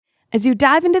As you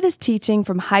dive into this teaching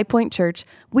from High Point Church,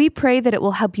 we pray that it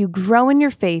will help you grow in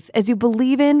your faith as you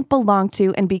believe in, belong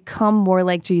to, and become more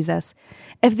like Jesus.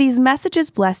 If these messages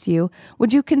bless you,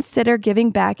 would you consider giving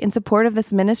back in support of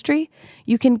this ministry?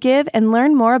 You can give and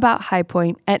learn more about High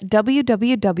Point at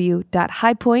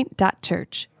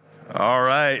www.highpoint.church. All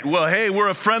right. Well, hey, we're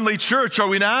a friendly church, are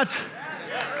we not?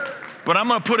 But I'm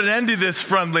going to put an end to this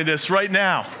friendliness right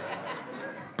now.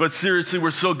 But seriously,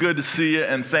 we're so good to see you,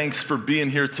 and thanks for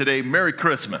being here today. Merry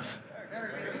Christmas.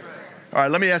 All right,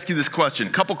 let me ask you this question.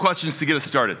 A couple questions to get us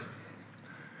started.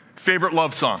 Favorite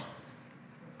love song?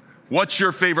 What's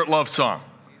your favorite love song?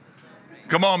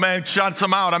 Come on, man, shout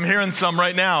some out. I'm hearing some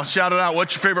right now. Shout it out.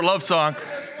 What's your favorite love song?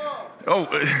 Oh,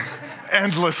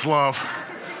 Endless Love.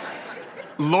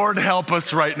 Lord, help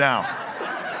us right now.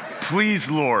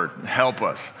 Please, Lord, help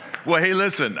us. Well, hey,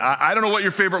 listen, I don't know what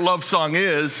your favorite love song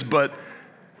is, but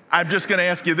I'm just going to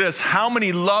ask you this. How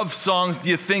many love songs do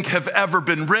you think have ever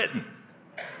been written?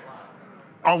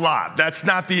 A lot. That's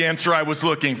not the answer I was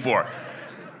looking for.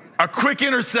 A quick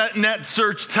internet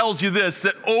search tells you this,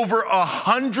 that over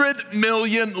 100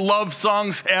 million love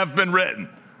songs have been written.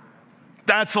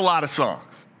 That's a lot of songs.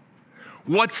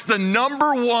 What's the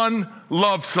number one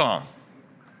love song?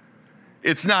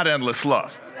 It's not Endless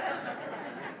Love.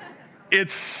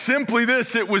 It's simply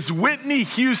this. It was Whitney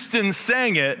Houston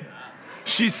sang it.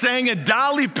 She sang a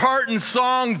Dolly Parton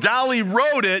song. Dolly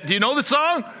wrote it. Do you know the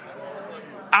song?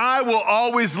 I Will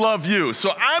Always Love You.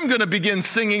 So I'm going to begin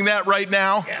singing that right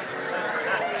now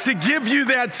to give you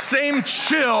that same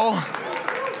chill.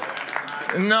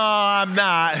 No, I'm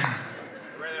not.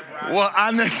 Well,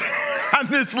 on this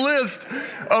list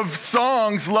of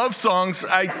songs, love songs,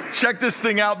 I checked this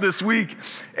thing out this week,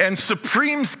 and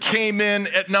Supremes came in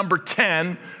at number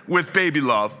 10 with Baby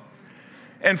Love.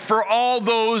 And for all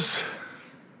those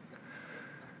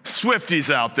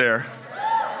Swifties out there,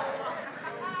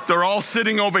 they're all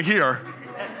sitting over here.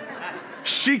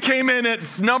 She came in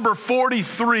at number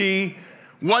 43.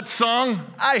 What song?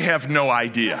 I have no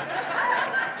idea.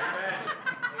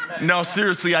 No,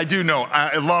 seriously, I do know.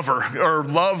 I love her, or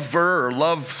love her, or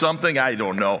love something. I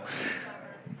don't know.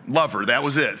 Love her, that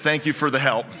was it. Thank you for the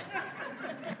help.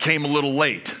 Came a little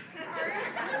late.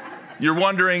 You're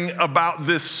wondering about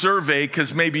this survey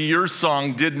because maybe your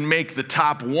song didn't make the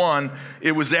top one.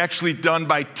 It was actually done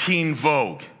by Teen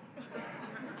Vogue.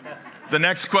 The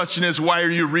next question is, why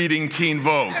are you reading Teen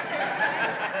Vogue?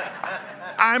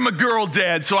 I'm a girl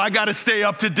dad, so I got to stay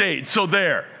up to date, so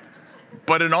there.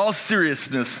 But in all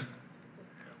seriousness,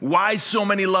 why so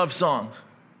many love songs?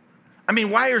 I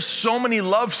mean, why are so many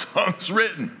love songs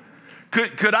written?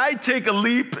 Could I take a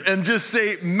leap and just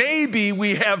say, maybe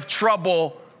we have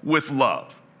trouble with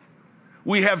love.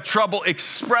 We have trouble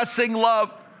expressing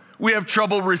love. We have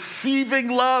trouble receiving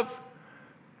love.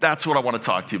 That's what I want to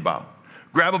talk to you about.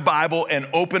 Grab a Bible and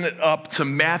open it up to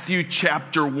Matthew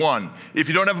chapter 1. If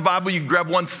you don't have a Bible, you can grab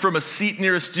one from a seat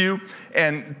nearest you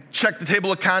and check the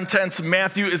table of contents.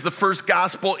 Matthew is the first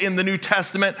gospel in the New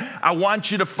Testament. I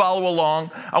want you to follow along.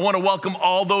 I want to welcome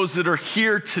all those that are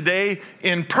here today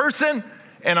in person,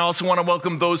 and I also want to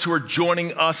welcome those who are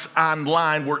joining us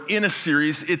online. We're in a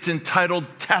series. It's entitled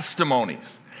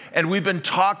Testimonies. And we've been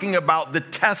talking about the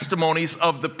testimonies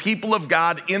of the people of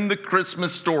God in the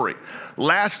Christmas story.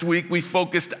 Last week, we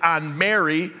focused on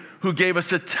Mary, who gave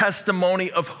us a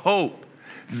testimony of hope.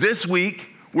 This week,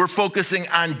 we're focusing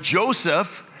on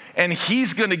Joseph, and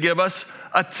he's going to give us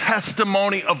a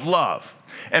testimony of love.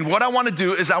 And what I want to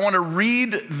do is I want to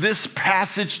read this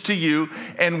passage to you,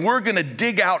 and we're going to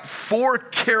dig out 4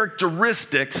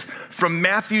 characteristics from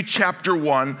Matthew chapter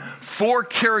 1, 4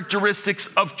 characteristics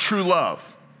of true love.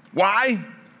 Why?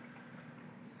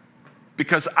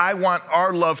 Because I want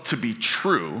our love to be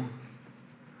true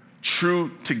to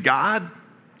God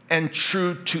and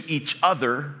true to each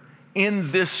other in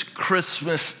this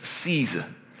Christmas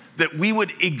season, that we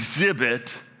would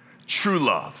exhibit true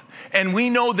love. And we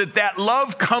know that that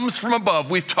love comes from above.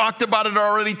 We've talked about it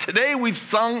already today. We've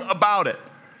sung about it.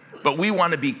 But we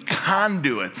want to be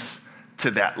conduits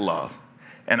to that love.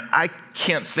 And I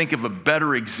can't think of a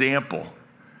better example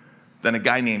than a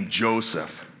guy named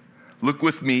Joseph. Look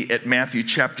with me at Matthew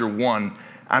chapter 1.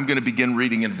 I'm going to begin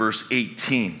reading in verse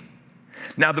 18.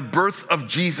 Now the birth of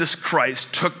Jesus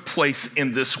Christ took place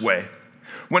in this way.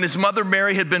 When his mother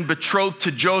Mary had been betrothed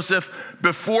to Joseph,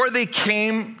 before they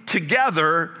came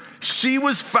together, she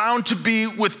was found to be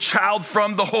with child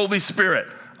from the Holy Spirit.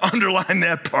 Underline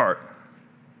that part.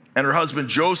 And her husband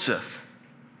Joseph,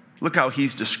 look how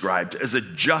he's described, as a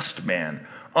just man,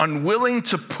 unwilling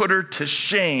to put her to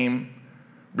shame,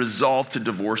 resolved to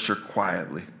divorce her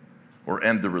quietly or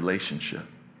end the relationship.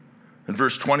 In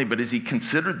verse 20, but as he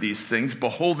considered these things,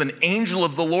 behold, an angel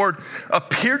of the Lord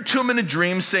appeared to him in a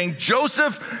dream, saying,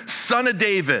 Joseph, son of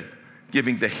David,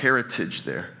 giving the heritage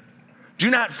there. Do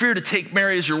not fear to take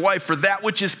Mary as your wife, for that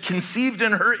which is conceived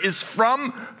in her is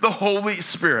from the Holy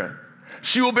Spirit.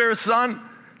 She will bear a son.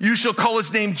 You shall call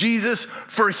his name Jesus,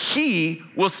 for he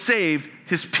will save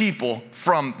his people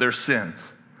from their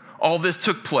sins. All this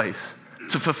took place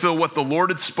to fulfill what the Lord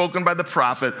had spoken by the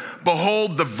prophet.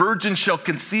 Behold, the virgin shall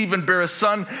conceive and bear a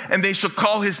son, and they shall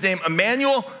call his name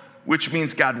Emmanuel, which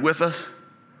means God with us.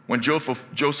 When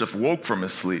Joseph woke from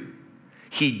his sleep,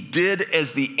 he did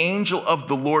as the angel of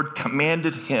the Lord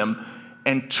commanded him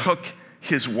and took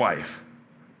his wife,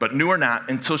 but knew her not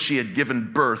until she had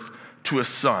given birth to a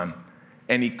son,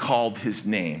 and he called his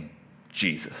name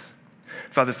Jesus.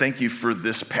 Father, thank you for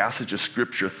this passage of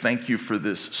scripture. Thank you for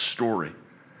this story.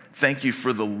 Thank you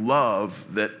for the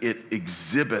love that it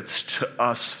exhibits to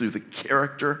us through the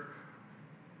character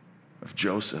of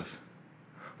Joseph.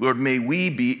 Lord, may we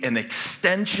be an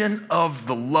extension of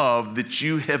the love that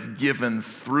you have given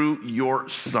through your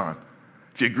Son.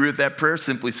 If you agree with that prayer,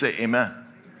 simply say amen.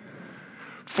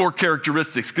 4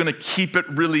 characteristics, going to keep it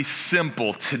really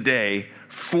simple today.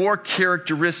 4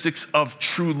 characteristics of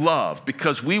true love,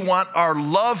 because we want our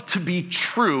love to be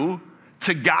true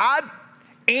to God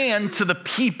and to the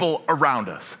people around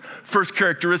us. First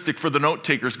characteristic for the note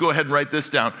takers, go ahead and write this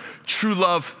down. True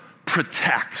love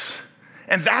protects.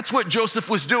 And that's what Joseph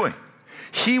was doing.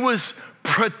 He was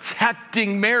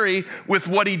protecting Mary with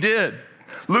what he did.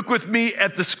 Look with me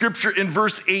at the scripture in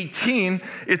verse 18.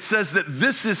 It says that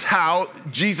this is how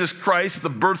Jesus Christ, the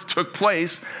birth took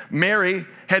place. Mary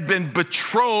had been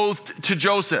betrothed to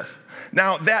Joseph.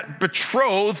 Now, that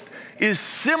betrothed is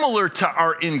similar to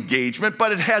our engagement,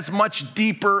 but it has much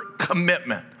deeper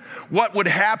commitment. What would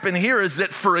happen here is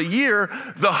that for a year,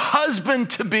 the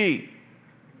husband-to-be,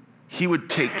 he would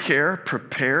take care,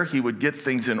 prepare, he would get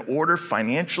things in order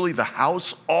financially, the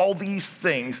house, all these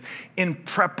things in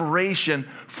preparation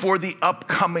for the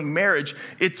upcoming marriage.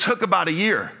 It took about a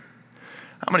year.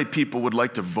 How many people would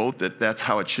like to vote that that's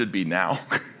how it should be now?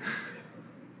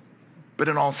 But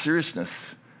in all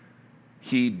seriousness,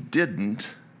 he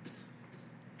didn't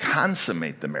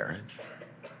consummate the marriage.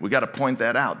 We got to point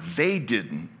that out. They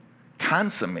didn't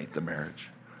consummate the marriage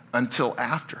until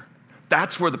after.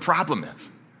 That's where the problem is.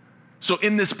 So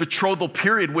in this betrothal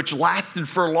period, which lasted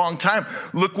for a long time,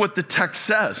 look what the text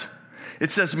says.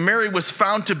 It says, Mary was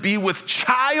found to be with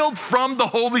child from the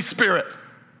Holy Spirit.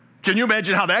 Can you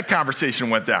imagine how that conversation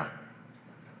went down?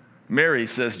 Mary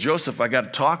says, Joseph, I got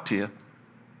to talk to you.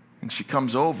 And she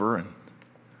comes over and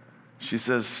she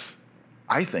says,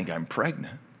 I think I'm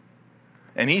pregnant.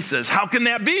 And he says, how can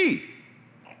that be?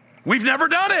 We've never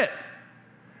done it.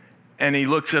 And he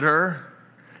looks at her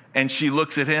and she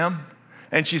looks at him.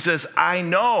 And she says, I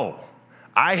know.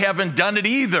 I haven't done it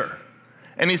either.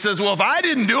 And he says, well, if I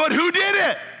didn't do it, who did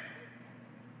it?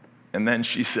 And then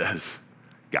she says,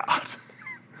 God,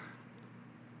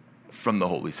 from the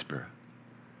Holy Spirit.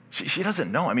 She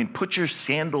doesn't know. I mean, put your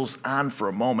sandals on for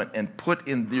a moment and put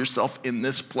yourself in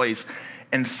this place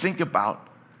and think about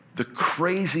the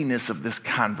craziness of this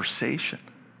conversation,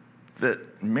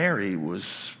 that Mary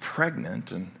was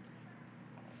pregnant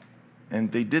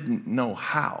and they didn't know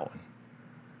how.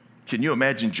 Can you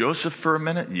imagine Joseph for a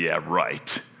minute? Yeah,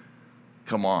 right.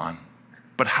 Come on.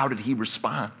 But how did he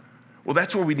respond? Well,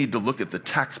 that's where we need to look at the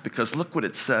text, because look what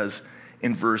it says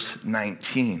in verse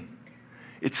 19.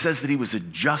 It says that he was a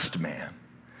just man.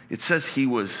 It says he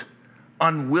was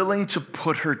unwilling to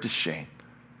put her to shame.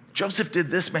 Joseph did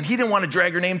this, man. He didn't want to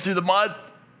drag her name through the mud.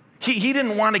 He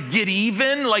didn't want to get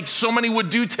even like so many would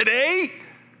do today.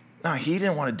 No, he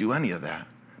didn't want to do any of that,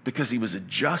 because he was a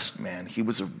just man. He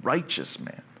was a righteous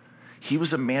man. He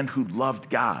was a man who loved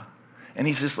God. And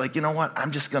he's just like, you know what? I'm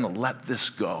just going to let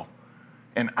this go.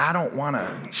 And I don't want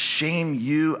to shame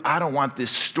you. I don't want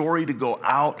this story to go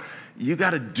out. You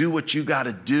got to do what you got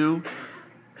to do.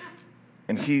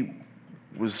 And he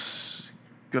was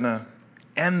going to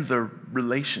end the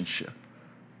relationship,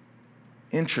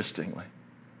 interestingly.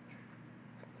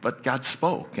 But God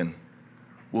spoke, and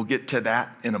we'll get to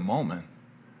that in a moment.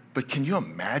 But can you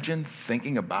imagine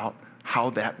thinking about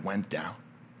how that went down?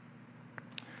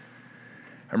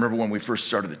 I remember when we first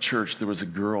started the church, there was a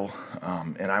girl,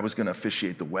 and I was going to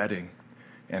officiate the wedding,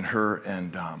 and her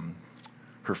and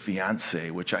her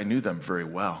fiance, which I knew them very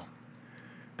well,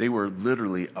 they were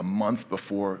literally a month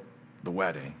before the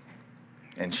wedding,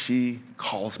 and she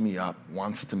calls me up,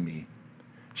 wants to meet.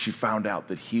 She found out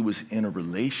that he was in a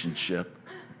relationship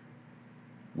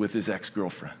with his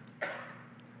ex-girlfriend.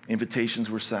 Invitations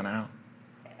were sent out.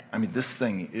 I mean, this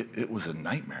thing, it was a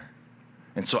nightmare.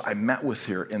 And so I met with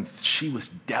her, and she was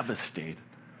devastated.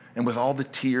 And with all the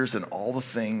tears and all the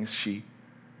things, she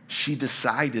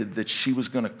decided that she was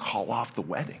going to call off the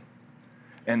wedding.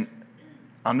 And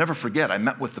I'll never forget, I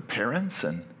met with the parents,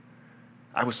 and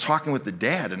I was talking with the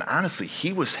dad, and honestly,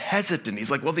 he was hesitant.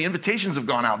 He's like, well, the invitations have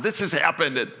gone out. This has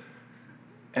happened.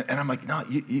 And I'm like, no,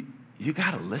 you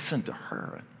got to listen to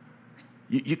her.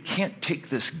 You can't take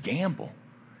this gamble.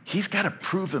 He's got to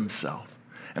prove himself.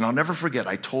 And I'll never forget,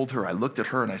 I told her, I looked at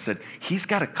her, and I said, he's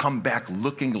got to come back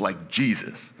looking like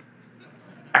Jesus.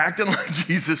 Acting like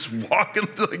Jesus, walking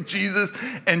like Jesus,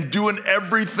 and doing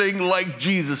everything like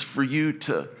Jesus for you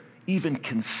to even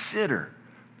consider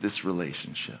this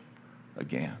relationship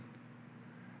again.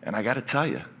 And I got to tell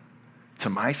you, to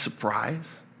my surprise,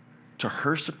 to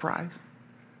her surprise,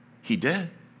 he did.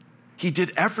 He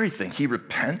did everything. He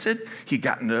repented. He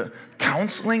got into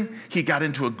counseling. He got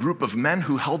into a group of men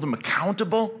who held him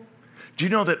accountable. Do you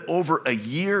know that over a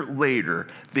year later,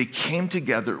 they came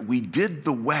together, we did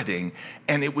the wedding,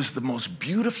 and it was the most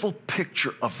beautiful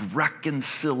picture of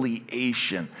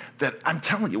reconciliation that, I'm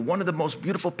telling you, one of the most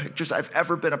beautiful pictures I've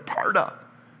ever been a part of.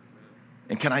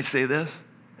 And can I say this?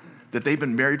 That they've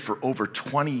been married for over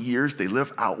 20 years. They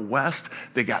live out west.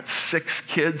 They got 6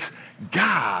 kids.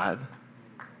 God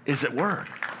is at work.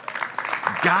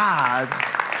 God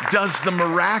does the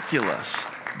miraculous.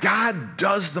 God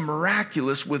does the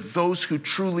miraculous with those who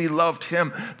truly loved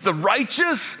him. The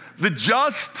righteous, the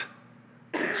just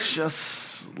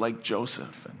like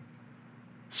Joseph. And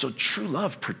so true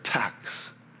love protects.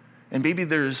 And maybe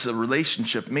there's a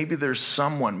relationship, maybe there's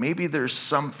someone, maybe there's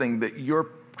something that you're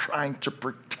trying to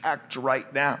protect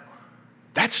right now.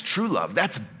 That's true love.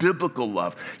 That's biblical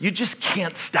love. You just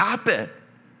can't stop it.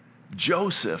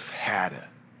 Joseph had it.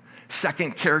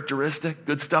 Second characteristic,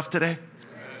 good stuff today?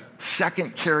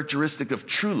 Second characteristic of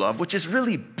true love, which is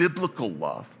really biblical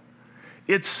love,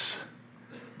 it's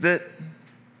that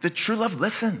true love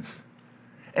listens.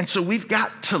 And so we've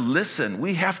got to listen.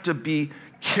 We have to be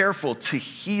careful to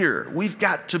hear. We've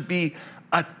got to be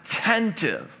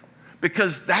attentive,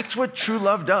 because that's what true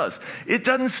love does. It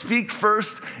doesn't speak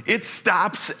first, it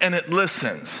stops and it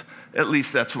listens. At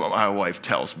least that's what my wife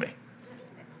tells me.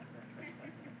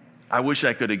 I wish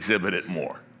I could exhibit it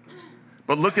more.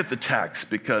 But look at the text,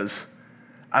 because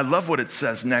I love what it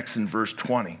says next in verse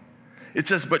 20. It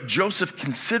says, but Joseph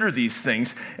considered these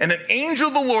things, and an angel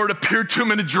of the Lord appeared to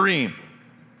him in a dream.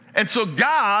 And so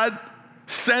God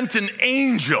sent an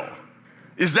angel.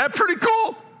 Is that pretty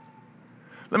cool?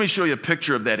 Let me show you a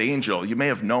picture of that angel. You may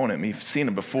have known him. You've seen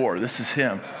him before. This is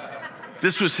him.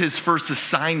 This was his first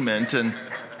assignment. And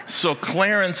so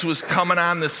Clarence was coming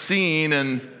on the scene,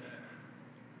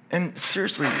 and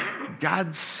seriously,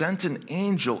 God sent an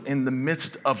angel in the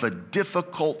midst of a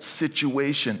difficult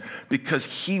situation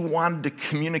because he wanted to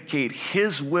communicate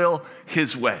his will,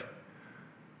 his way.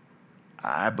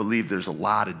 I believe there's a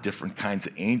lot of different kinds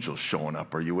of angels showing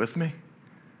up. Are you with me?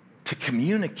 To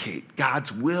communicate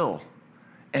God's will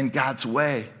and God's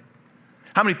way.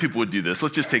 How many people would do this?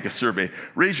 Let's just take a survey.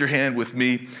 Raise your hand with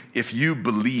me if you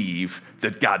believe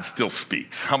that God still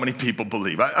speaks. How many people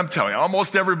believe? I'm telling you,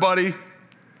 almost everybody.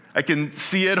 I can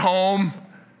see at home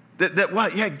that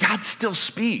what? Yeah, God still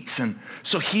speaks. And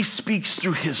so he speaks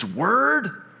through his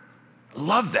word.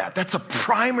 Love that. That's a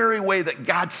primary way that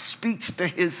God speaks to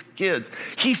his kids.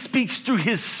 He speaks through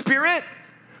his spirit,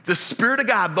 the Spirit of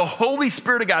God, the Holy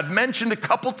Spirit of God, mentioned a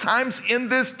couple times in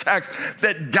this text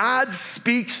that God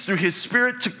speaks through his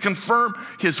spirit to confirm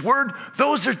his word.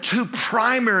 Those are 2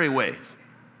 primary ways.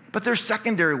 But there's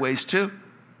secondary ways too.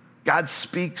 God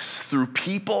speaks through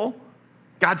people.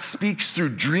 God speaks through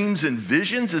dreams and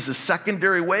visions as a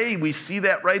secondary way. We see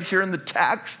that right here in the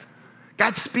text.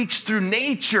 God speaks through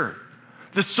nature.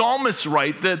 The psalmist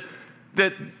writes that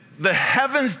the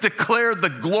heavens declare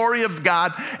the glory of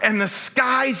God and the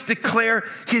skies declare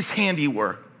his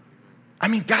handiwork. I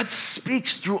mean, God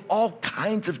speaks through all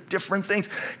kinds of different things.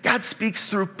 God speaks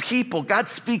through people. God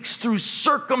speaks through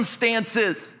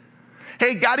circumstances.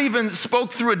 Hey, God even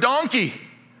spoke through a donkey.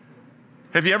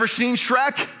 Have you ever seen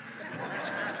Shrek?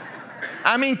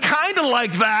 I mean, kind of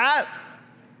like that,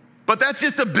 but that's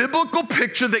just a biblical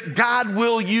picture that God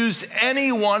will use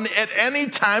anyone at any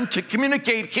time to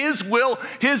communicate his will,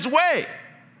 his way.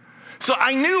 So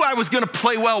I knew I was going to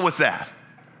play well with that.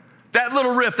 That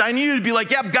little rift, I knew you'd be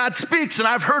like, yep, God speaks, and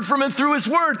I've heard from him through his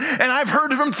word, and I've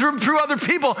heard from him through other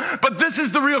people, but this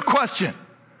is the real question.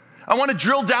 I want to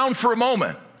drill down for a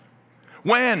moment.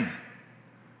 When?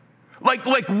 Like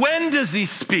when does he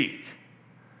speak?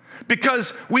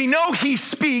 Because we know he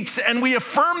speaks, and we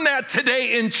affirm that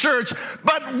today in church,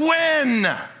 but when?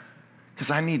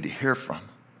 Because I need to hear from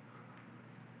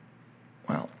him.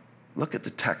 Look at the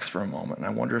text for a moment, and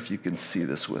I wonder if you can see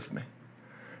this with me.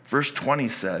 Verse 20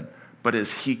 said, but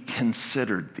as he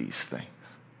considered these things,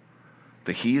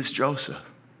 the he is Joseph.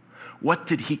 What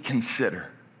did he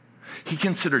consider? He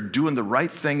considered doing the right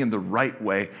thing in the right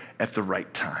way at the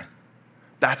right time.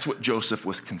 That's what Joseph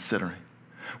was considering.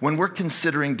 When we're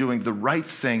considering doing the right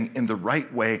thing in the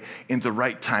right way, in the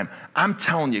right time, I'm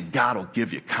telling you, God will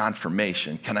give you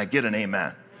confirmation. Can I get an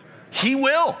amen? He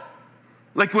will.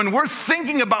 Like when we're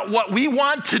thinking about what we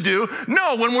want to do,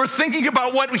 no, when we're thinking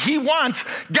about what he wants,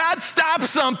 God stops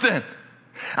something.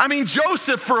 I mean,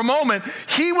 Joseph, for a moment,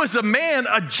 he was a man,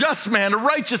 a just man, a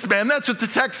righteous man. That's what the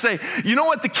text say. You know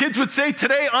what the kids would say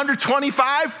today, under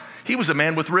 25? He was a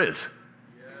man with riz.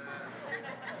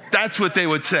 That's what they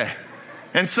would say.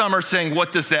 And some are saying,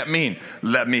 what does that mean?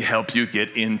 Let me help you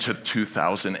get into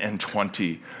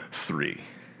 2023.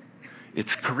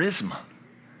 It's charisma.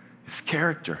 It's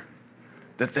character.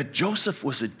 That Joseph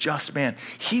was a just man.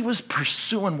 He was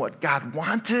pursuing what God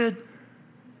wanted,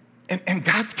 and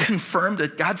God confirmed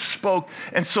it. God spoke.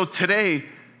 And so today,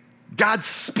 God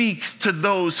speaks to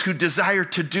those who desire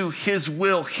to do his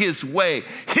will, his way,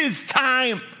 his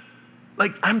time.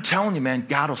 Like, I'm telling you, man,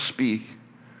 God will speak.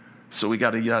 So we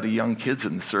got a lot of young kids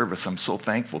in the service. I'm so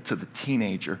thankful to the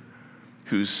teenager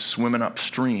who's swimming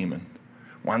upstream and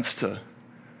wants to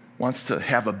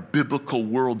have a biblical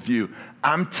worldview.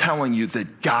 I'm telling you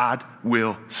that God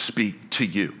will speak to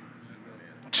you.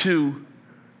 To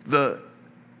the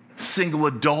single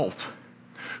adult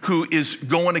who is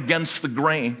going against the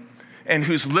grain and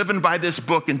who's living by this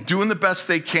book and doing the best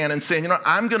they can and saying,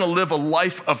 I'm going to live a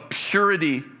life of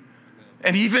purity.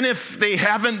 And even if they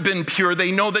haven't been pure,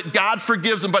 they know that God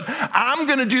forgives them, but I'm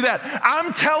going to do that.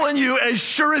 I'm telling you, as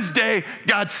sure as day,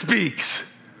 God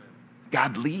speaks.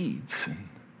 God leads. And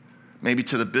maybe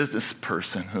to the business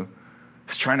person who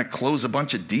is trying to close a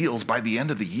bunch of deals by the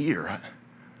end of the year.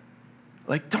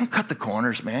 Like, don't cut the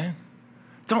corners, man.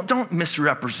 Don't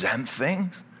misrepresent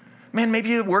things. Man, maybe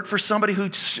you work for somebody who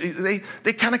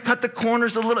they kind of cut the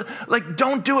corners a little. Like,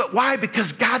 don't do it. Why?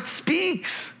 Because God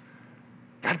speaks.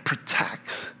 God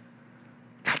protects.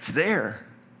 God's there.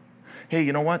 Hey,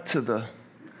 you know what? To the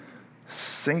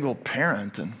single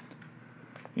parent, and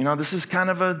this is kind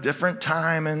of a different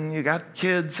time, and you got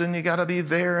kids, and you got to be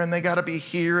there, and they got to be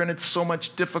here, and it's so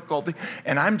much difficulty.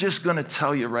 And I'm just going to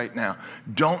tell you right now,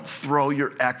 don't throw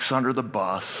your ex under the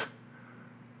bus.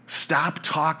 Stop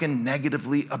talking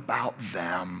negatively about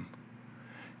them.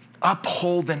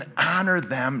 Uphold and honor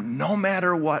them no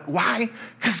matter what. Why?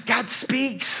 Because God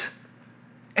speaks,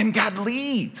 and God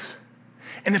leads.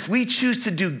 And if we choose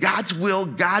to do God's will,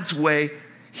 God's way,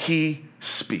 he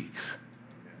speaks.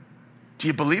 Do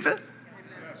you believe it?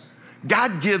 Yes.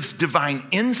 God gives divine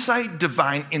insight,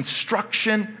 divine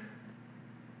instruction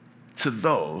to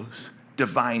those,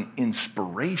 divine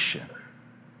inspiration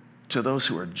to those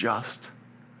who are just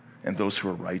and those who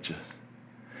are righteous.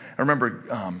 I remember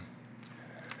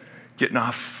getting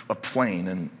off a plane,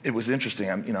 and it was interesting.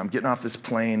 I'm getting off this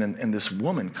plane, and this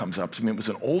woman comes up to me. It was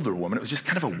an older woman. It was just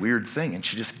kind of a weird thing, and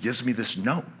she just gives me this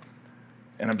note.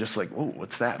 And I'm just like, whoa,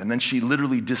 what's that? And then she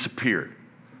literally disappeared.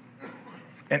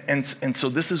 And so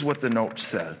this is what the note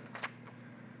said.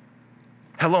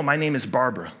 Hello, my name is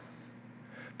Barbara.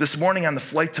 This morning on the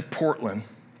flight to Portland,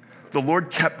 the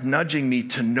Lord kept nudging me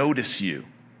to notice you.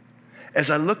 As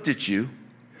I looked at you,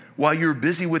 while you were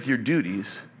busy with your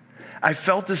duties, I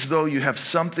felt as though you have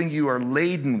something you are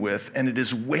laden with and it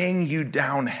is weighing you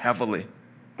down heavily.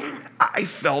 I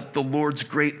felt the Lord's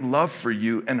great love for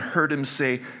you and heard him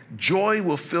say, joy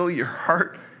will fill your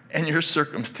heart and your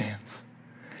circumstance.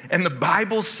 And the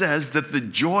Bible says that the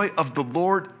joy of the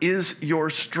Lord is your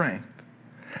strength.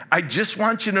 I just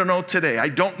want you to know today, I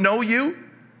don't know you.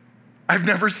 I've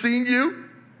never seen you,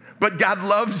 but God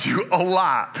loves you a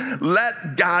lot.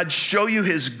 Let God show you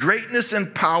his greatness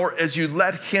and power as you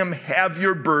let him have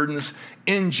your burdens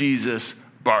in Jesus,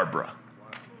 Barbara.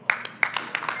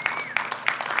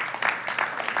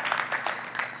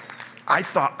 I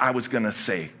thought I was going to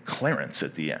say Clarence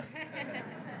at the end.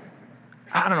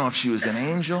 I don't know if she was an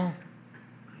angel,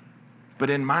 but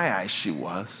in my eyes, she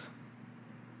was.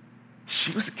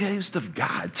 She was used of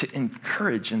God to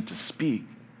encourage and to speak.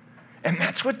 And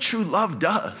that's what true love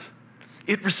does.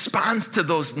 It responds to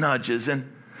those nudges.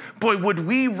 And boy, would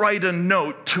we write a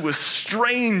note to a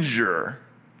stranger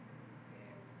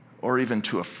or even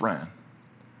to a friend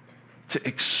to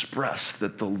express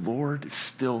that the Lord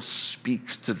still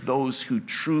speaks to those who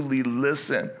truly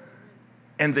listen,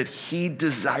 and that he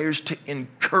desires to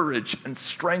encourage and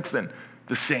strengthen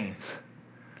the saints.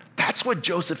 That's what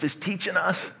Joseph is teaching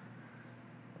us.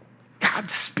 God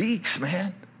speaks,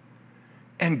 man.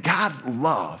 And God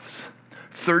loves.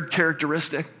 Third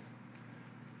characteristic,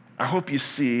 I hope you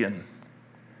see, and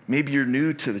maybe you're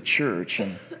new to the church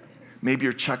and maybe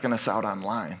you're checking us out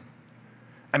online.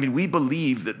 I mean, we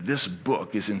believe that this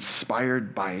book is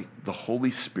inspired by the Holy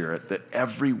Spirit, that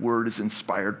every word is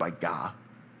inspired by God,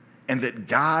 and that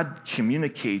God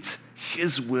communicates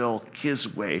his will,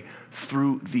 his way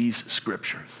through these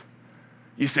scriptures.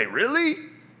 You say, really?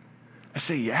 I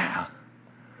say, yeah.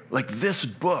 Like this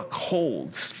book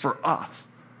holds for us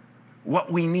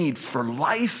what we need for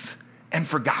life and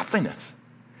for godliness.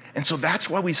 And so that's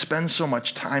why we spend so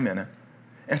much time in it.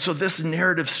 And so this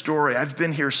narrative story, I've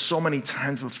been here so many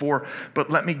times before, but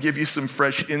let me give you some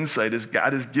fresh insight as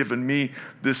God has given me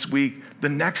this week. The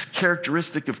next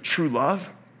characteristic of true love,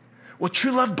 well,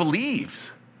 true love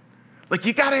believes. Like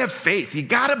you gotta have faith, you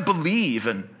gotta believe.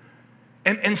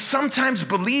 And sometimes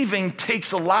believing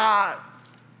takes a lot.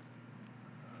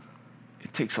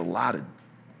 It takes a lot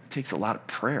of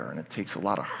prayer, and it takes a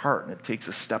lot of heart, and it takes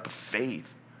a step of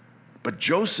faith. But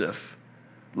Joseph,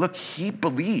 look, he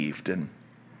believed, and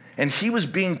he was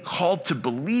being called to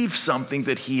believe something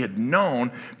that he had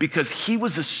known because he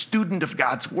was a student of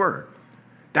God's word.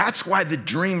 That's why the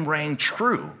dream rang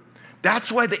true.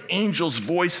 That's why the angel's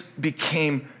voice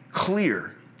became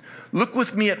clear. Look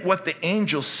with me at what the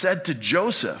angel said to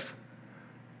Joseph.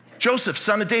 Joseph,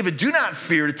 son of David, do not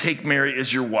fear to take Mary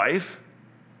as your wife.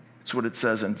 That's what it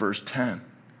says in verse 10.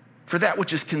 For that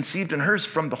which is conceived in her is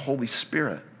from the Holy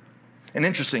Spirit. And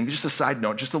interesting, just a side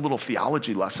note, just a little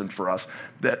theology lesson for us,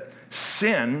 that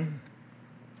sin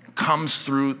comes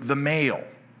through the male.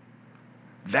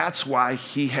 That's why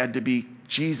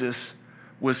Jesus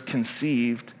was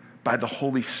conceived by the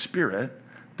Holy Spirit,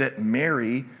 that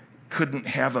Mary couldn't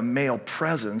have a male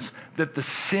presence, that the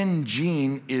sin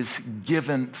gene is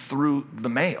given through the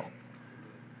male.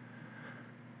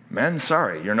 Men,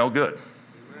 sorry, you're no good.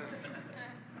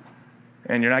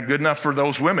 And you're not good enough for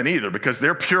those women either because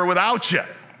they're pure without you.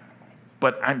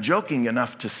 But I'm joking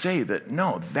enough to say that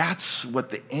no, that's what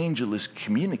the angel is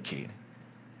communicating.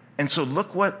 And so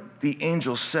look what the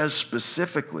angel says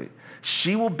specifically.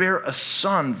 She will bear a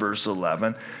son, verse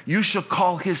 11. You shall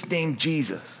call his name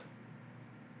Jesus,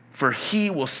 for he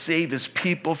will save his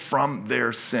people from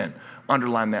their sin.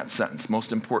 Underline that sentence,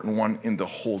 most important one in the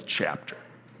whole chapter.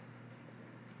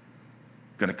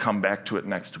 Going to come back to it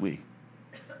next week.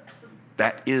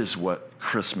 That is what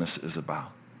Christmas is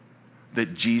about.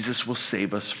 That Jesus will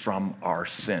save us from our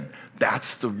sin.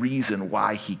 That's the reason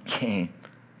why he came.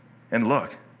 And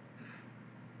look,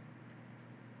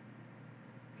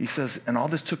 he says, and all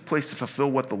this took place to fulfill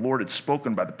what the Lord had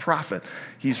spoken by the prophet.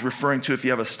 He's referring to, if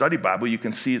you have a study Bible, you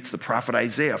can see it's the prophet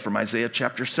Isaiah from Isaiah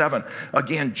chapter 7.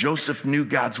 Again, Joseph knew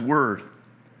God's word.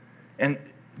 And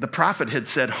the prophet had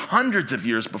said hundreds of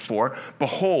years before,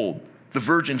 behold, the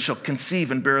virgin shall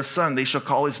conceive and bear a son. They shall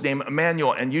call his name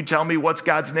Emmanuel. And you tell me, what's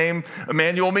God's name,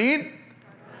 Emmanuel, mean?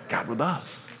 God with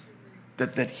us.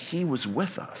 That he was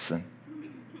with us, and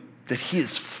that he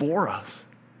is for us,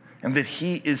 and that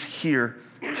he is here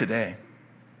today.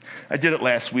 I did it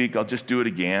last week. I'll just do it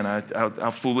again.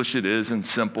 How foolish it is and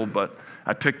simple, but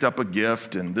I picked up a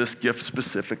gift, and this gift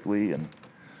specifically, and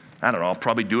I don't know, I'll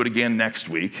probably do it again next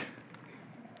week.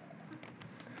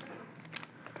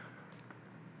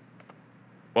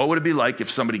 What would it be like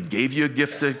if somebody gave you a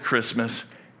gift at Christmas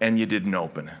and you didn't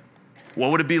open it?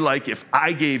 What would it be like if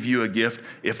I gave you a gift,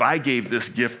 if I gave this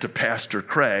gift to Pastor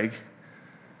Craig?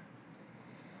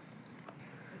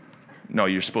 No,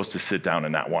 you're supposed to sit down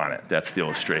and not want it. That's the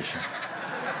illustration.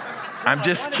 I'm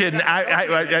just kidding.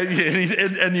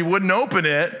 And you wouldn't open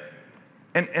it.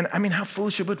 And I mean, how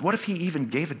foolish it would. What if he even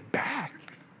gave it back?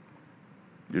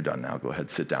 You're done now. Go ahead,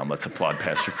 sit down. Let's applaud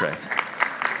Pastor Craig.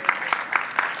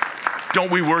 Don't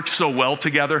we work so well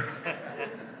together?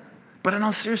 But in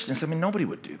all seriousness, I mean, nobody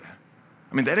would do that.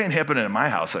 I mean, that ain't happening in my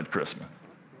house at Christmas.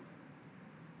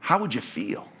 How would you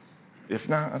feel? If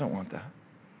not, I don't want that.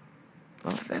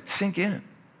 Well, let that sink in.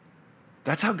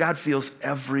 That's how God feels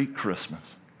every Christmas.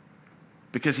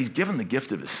 Because he's given the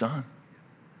gift of his son.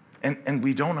 And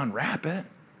we don't unwrap it.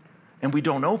 And we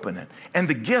don't open it. And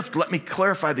the gift, let me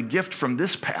clarify the gift from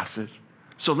this passage.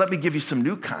 So let me give you some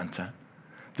new content.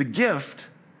 The gift,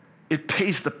 it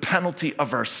pays the penalty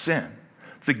of our sin.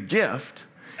 The gift,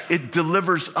 it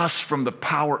delivers us from the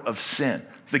power of sin.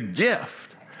 The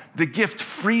gift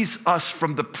frees us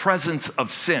from the presence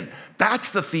of sin. That's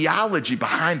the theology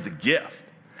behind the gift.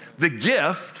 The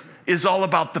gift is all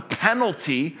about the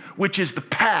penalty, which is the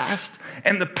past,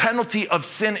 and the penalty of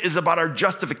sin is about our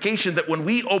justification, that when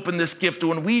we open this gift,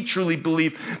 when we truly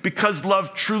believe, because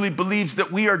love truly believes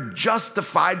that we are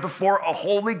justified before a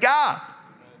holy God.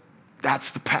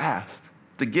 That's the past.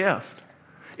 the gift.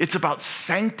 It's about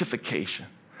sanctification.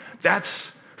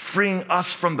 That's freeing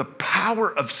us from the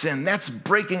power of sin. That's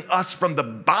breaking us from the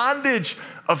bondage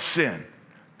of sin.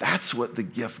 That's what the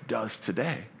gift does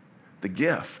today. The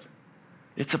gift.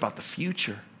 It's about the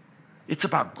future. It's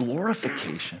about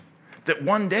glorification. That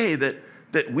one day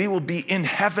that we will be in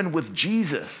heaven with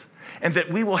Jesus and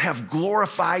that we will have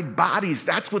glorified bodies.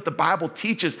 That's what the Bible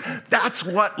teaches. That's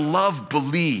what love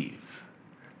believes.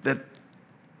 That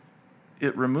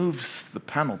it removes the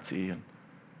penalty and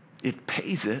it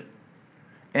pays it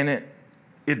and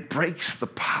it breaks the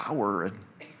power.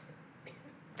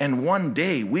 And one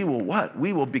day we will what?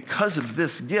 We will, because of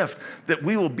this gift, that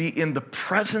we will be in the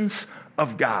presence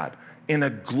of God in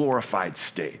a glorified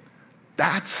state.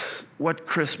 That's what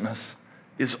Christmas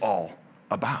is all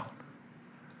about.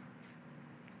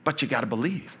 But you got to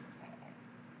believe.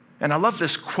 And I love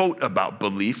this quote about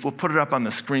belief. We'll put it up on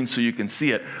the screen so you can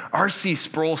see it. R.C.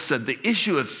 Sproul said, the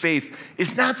issue of faith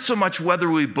is not so much whether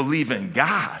we believe in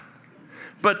God,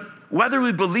 but whether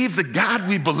we believe the God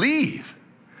we believe.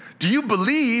 Do you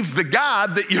believe the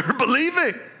God that you're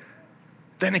believing?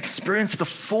 Then experience the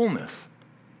fullness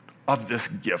of this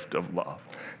gift of love.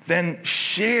 Then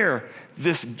share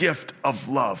this gift of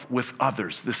love with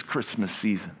others this Christmas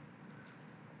season.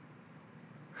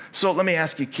 So let me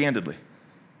ask you candidly,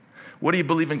 what do you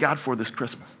believe in God for this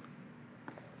Christmas?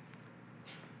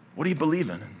 What do you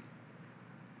believe in?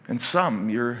 And some,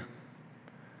 you're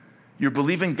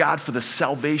believing God for the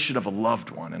salvation of a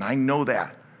loved one. And I know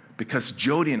that because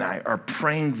Jody and I are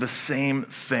praying the same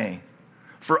thing.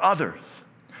 For others,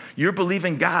 you're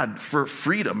believing God for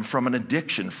freedom from an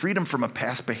addiction, freedom from a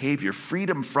past behavior,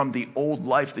 freedom from the old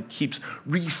life that keeps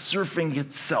resurfacing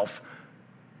itself.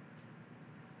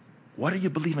 What are you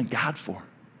believing God for?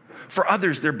 For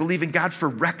others, they're believing God for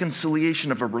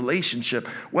reconciliation of a relationship,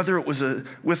 whether it was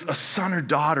with a son or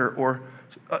daughter or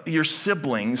your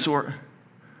siblings or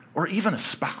even a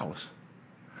spouse.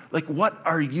 Like, what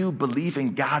are you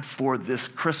believing God for this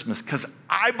Christmas? Because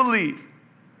I believe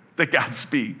that God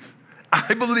speaks.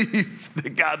 I believe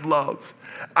that God loves.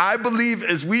 I believe,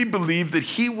 as we believe, that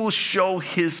he will show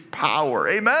his power.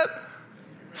 Amen?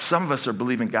 Some of us are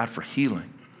believing God for healing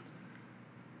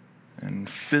and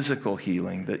physical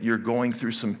healing, that you're going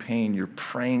through some pain, you're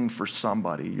praying for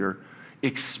somebody, you're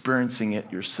experiencing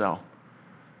it yourself.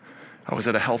 I was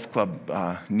at a health club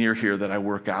near here that I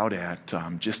work out at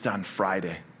just on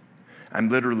Friday. I'm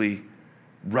literally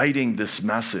writing this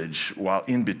message while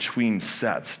in between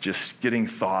sets, just getting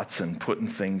thoughts and putting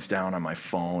things down on my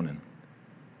phone.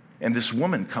 And this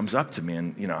woman comes up to me,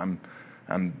 and I'm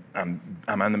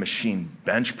on the machine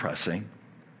bench pressing,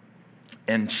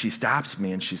 and she stops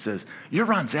me and she says, "You're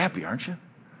Ron Zappia, aren't you?"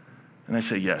 And I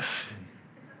say, "Yes."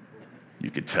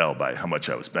 You could tell by how much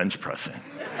I was bench pressing.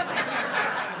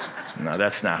 No,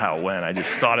 that's not how it went. I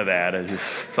just thought of that. I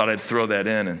just thought I'd throw that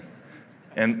in.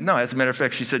 And no, as a matter of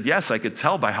fact, she said, "Yes, I could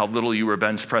tell by how little you were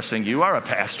bench pressing. You are a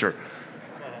pastor."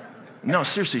 No,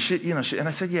 seriously, and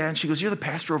I said, "Yeah." And she goes, "You're the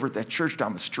pastor over at that church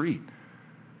down the street."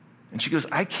 And she goes,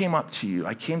 "I came up to you.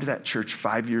 I came to that church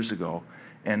 5 years ago,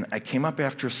 and I came up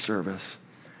after a service,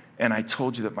 and I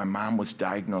told you that my mom was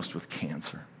diagnosed with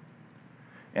cancer.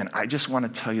 And I just want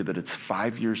to tell you that it's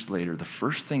 5 years later. The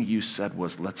first thing you said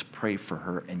was, 'Let's pray for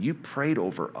her.' And you prayed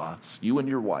over us, you and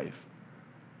your wife.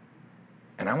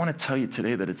 And I want to tell you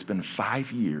today that it's been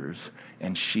 5 years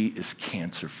and she is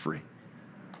cancer-free."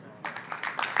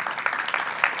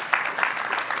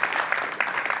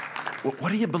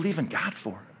 What do you believe in God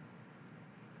for?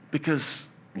 Because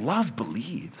love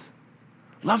believes.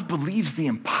 Love believes the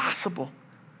impossible.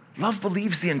 Love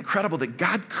believes the incredible, that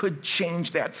God could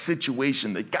change that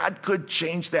situation, that God could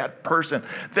change that person,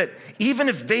 that even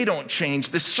if they don't change,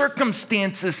 the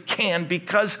circumstances can,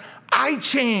 because I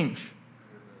change.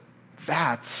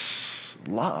 That's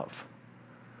love.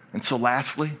 And so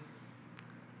lastly,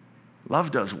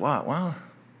 love does what? Well,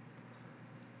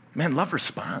 man, love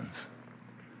responds.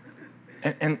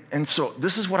 And so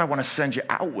this is what I want to send you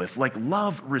out with. Like,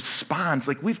 love responds.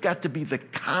 Like, we've got to be the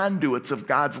conduits of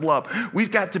God's love.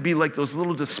 We've got to be like those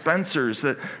little dispensers,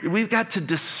 that we've got to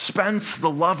dispense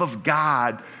the love of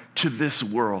God to this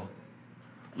world.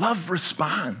 Love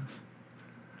responds.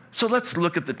 So let's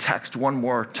look at the text one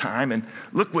more time and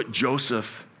look what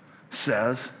Joseph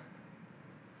says,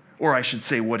 or I should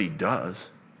say what he does.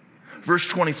 Verse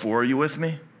 24, are you with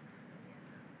me?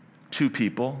 2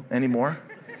 people, any more?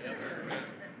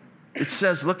 It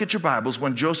says, look at your Bibles,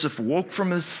 when Joseph woke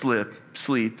from his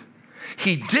sleep,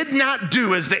 he did not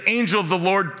do as the angel of the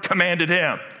Lord commanded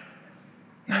him.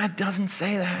 No, it doesn't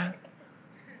say that.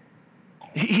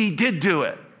 He did do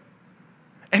it.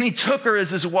 And he took her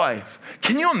as his wife.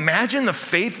 Can you imagine the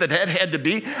faith that had to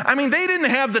be? I mean, they didn't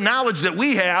have the knowledge that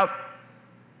we have,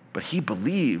 but he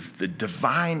believed the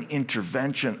divine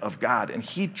intervention of God, and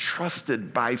he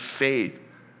trusted by faith.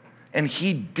 And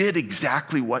he did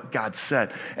exactly what God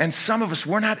said. And some of us,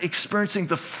 we're not experiencing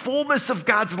the fullness of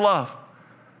God's love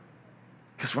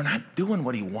because we're not doing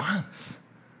what he wants.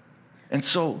 And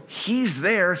so he's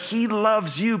there, he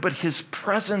loves you, but his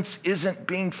presence isn't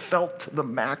being felt to the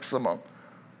maximum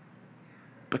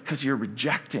because you're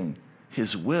rejecting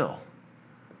his will.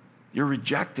 You're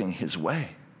rejecting his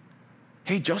way.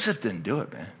 Hey, Joseph didn't do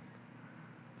it, man.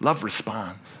 Love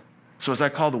responds. So as I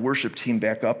call the worship team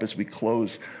back up as we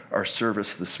close our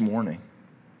service this morning,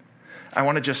 I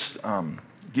want to just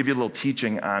give you a little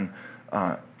teaching on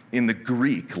in the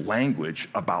Greek language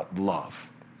about love.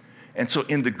 And so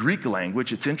in the Greek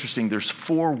language, it's interesting, there's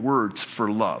 4 words for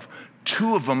love.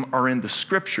 2 of them are in the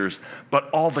scriptures, but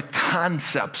all the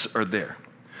concepts are there.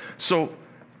 So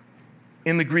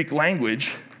in the Greek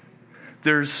language,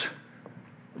 there's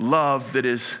love that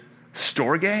is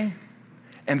storge,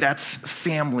 and that's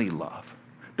family love.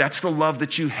 That's the love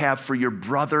that you have for your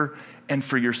brother and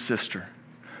for your sister.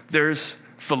 There's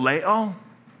phileo.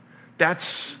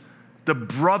 That's the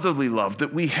brotherly love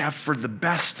that we have for the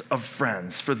best of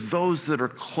friends, for those that are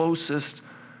closest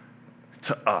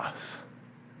to us.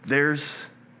 There's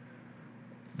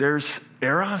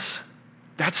eros.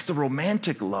 That's the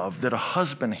romantic love that a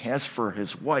husband has for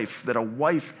his wife, that a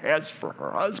wife has for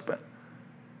her husband.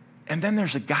 And then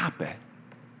there's agape.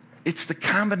 It's the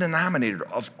common denominator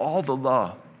of all the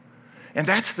love. And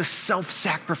that's the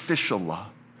self-sacrificial love.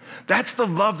 That's the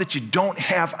love that you don't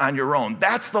have on your own.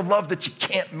 That's the love that you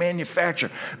can't manufacture.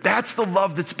 That's the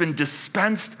love that's been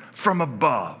dispensed from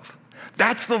above.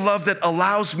 That's the love that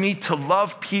allows me to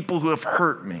love people who have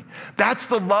hurt me. That's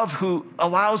the love who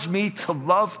allows me to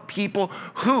love people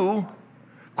who,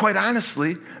 quite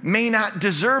honestly, may not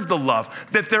deserve the love,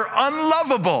 that they're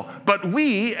unlovable. But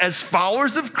we, as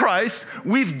followers of Christ,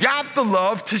 we've got the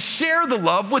love to share the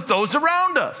love with those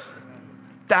around us.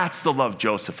 That's the love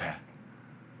Joseph had.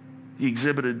 He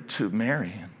exhibited to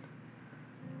Mary.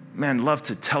 Man, I'd love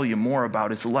to tell you more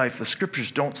about his life. The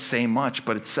scriptures don't say much,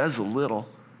 but it says a little.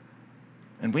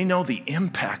 And we know the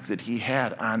impact that he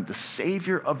had on the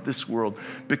Savior of this world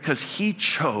because he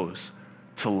chose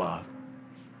to love.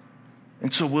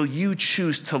 And so will you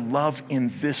choose to love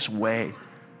in this way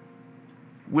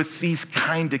with these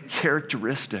kind of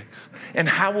characteristics? And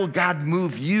how will God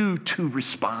move you to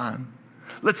respond?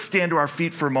 Let's stand to our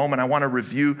feet for a moment. I want to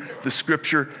review the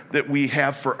scripture that we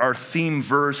have for our theme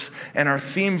verse. And our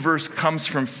theme verse comes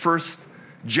from 1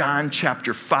 John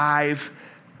chapter 5,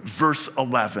 verse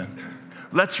 11.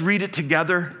 Let's read it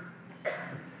together.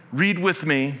 Read with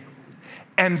me.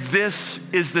 And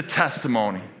this is the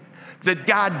testimony, that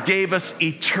God gave us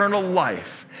eternal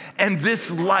life, and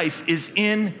this life is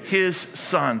in his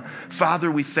Son. Father,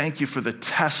 we thank you for the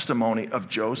testimony of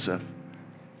Joseph.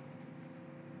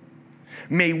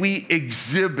 May we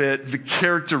exhibit the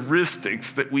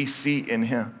characteristics that we see in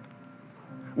him.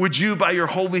 Would you, by your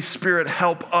Holy Spirit,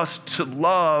 help us to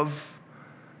love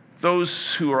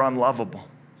those who are unlovable?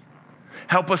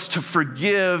 Help us to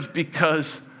forgive,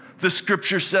 because the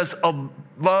scripture says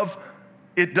love,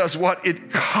 it does what? It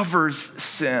covers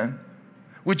sin.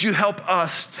 Would you help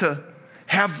us to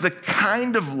have the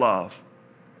kind of love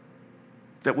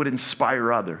that would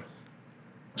inspire others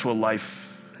to a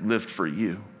life lived for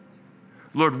you?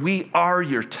 Lord, we are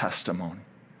your testimony.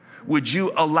 Would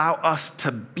you allow us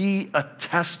to be a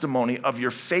testimony of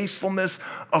your faithfulness,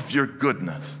 of your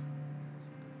goodness?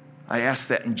 I ask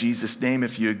that in Jesus' name.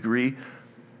 If you agree,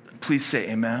 please say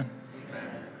amen.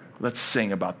 Amen. Let's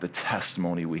sing about the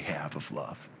testimony we have of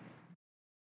love.